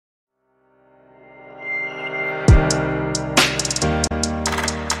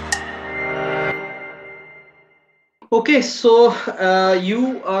Okay, so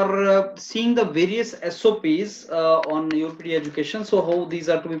you are seeing the various SOPs on UPD education. So how these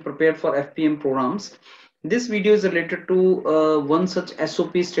are to be prepared for FPM programs. This video is related to one such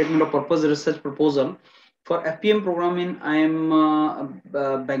SOP, statement of purpose research proposal for FPM program in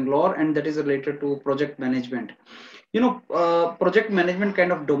IIM Bangalore, and that is related to project management. Project management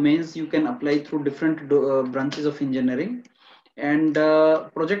kind of domains you can apply through different branches of engineering, and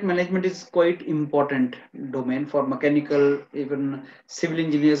project management is quite important domain for mechanical, even civil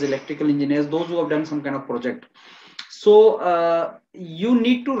engineers, electrical engineers, those who have done some kind of project. So you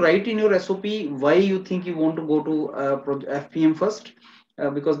need to write in your SOP why you think you want to go to FPM first,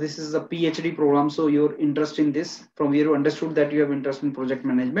 because this is a PhD program, so your interest in this, from where you understood that you have interest in project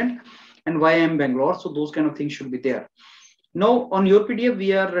management, and why I'm Bangalore. So those kind of things should be there. Now on your PDF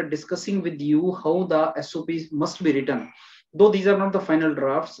we are discussing with you how the SOPs must be written, though these are not the final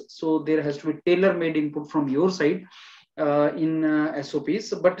drafts, so there has to be tailor-made input from your side in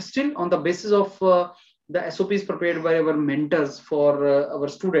SOPs, but still on the basis of the SOPs prepared by our mentors for our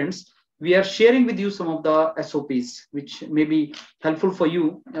students, we are sharing with you some of the SOPs which may be helpful for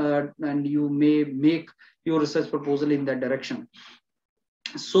you, and you may make your research proposal in that direction.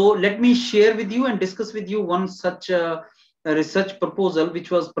 So let me share with you and discuss with you one such a research proposal which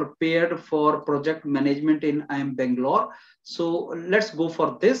was prepared for project management in IIM Bangalore. So let's go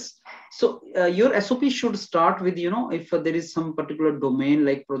for this. So your SOP should start with, if there is some particular domain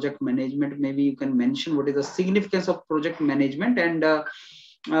like project management, maybe you can mention what is the significance of project management, and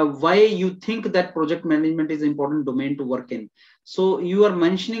why you think that project management is an important domain to work in. So you are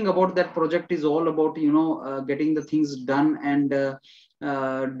mentioning about that project is all about, getting the things done, and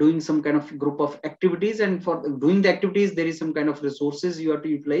doing some kind of group of activities, and for doing the activities there is some kind of resources you have to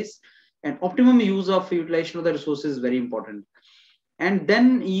utilize, and optimum use of utilization of the resources is very important. And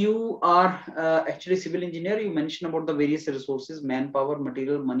then you are actually civil engineer, you mentioned about the various resources, manpower,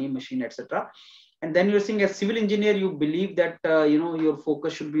 material, money, machine, etc. And then you're saying as civil engineer you believe that your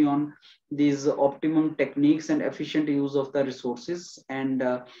focus should be on these optimum techniques and efficient use of the resources, and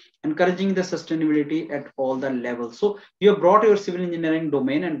encouraging the sustainability at all the levels. So you have brought your civil engineering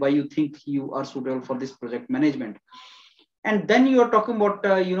domain and why you think you are suitable for this project management. And then you are talking about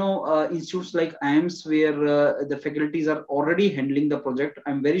institutes like IIMs where the faculties are already handling the project.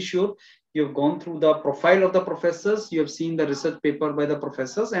 I'm very sure you have gone through the profile of the professors, you have seen the research paper by the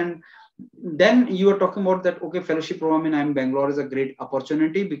professors, and then you are talking about that, okay, fellowship program in IIM Bangalore is a great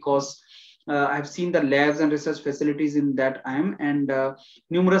opportunity because I've seen the labs and research facilities in that IIM, and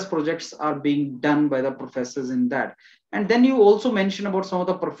numerous projects are being done by the professors in that. And then you also mention about some of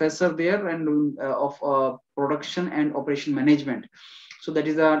the professor there, and of production and operation management. So that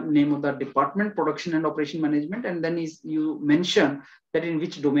is the name of the department, production and operation management. And then you mention that in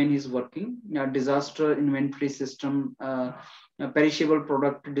which domain he's working, disaster inventory system, perishable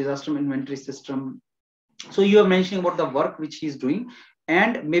product disaster inventory system. So you are mentioning about the work which he's doing,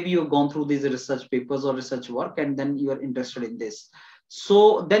 and maybe you've gone through these research papers or research work, and then you are interested in this.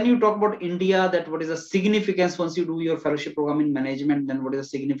 So then you talk about India, that what is the significance once you do your fellowship program in management, then what is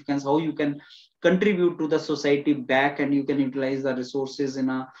the significance, how you can contribute to the society back, and you can utilize the resources in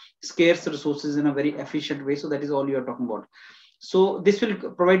a scarce resources in a very efficient way. So that is all you are talking about. So this will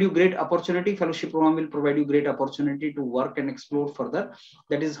provide you great opportunity. Fellowship program will provide you great opportunity to work and explore further.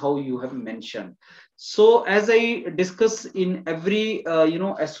 That is how you have mentioned. So as I discuss in every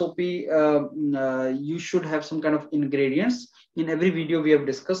SOP, you should have some kind of ingredients. In every video we have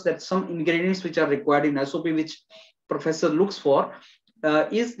discussed that some ingredients which are required in SOP, which professor looks for,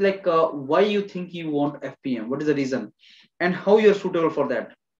 is like why you think you want FPM, what is the reason, and how you are suitable for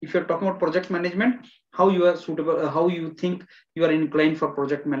that. If you're talking about project management, how you are suitable, how you think you are inclined for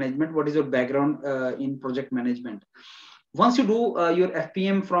project management, what is your background in project management. Once you do your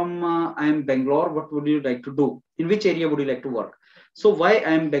FPM from IIM Bangalore, what would you like to do? In which area would you like to work? So why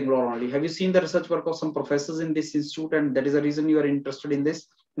IIM Bangalore only? Have you seen the research work of some professors in this institute, and that is the reason you are interested in this?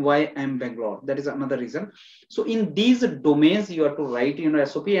 Why IIM Bangalore? That is another reason. So in these domains, you have to write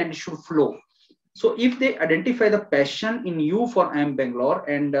SOP, and it should flow. So if they identify the passion in you for IIM Bangalore,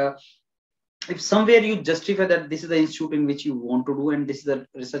 and if somewhere you justify that this is the institute in which you want to do, and this is the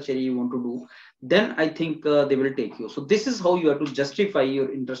research area you want to do, then I think they will take you. So this is how you have to justify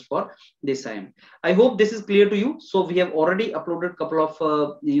your interest for this IIM. I hope this is clear to you. So we have already uploaded a couple of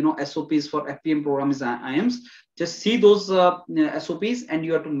SOPs for FPM programs IIMs. Just see those SOPs, and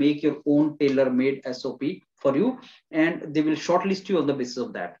you have to make your own tailor-made SOP for you, and they will shortlist you on the basis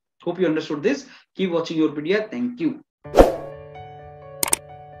of that. Hope you understood this. Keep watching your video. Thank you.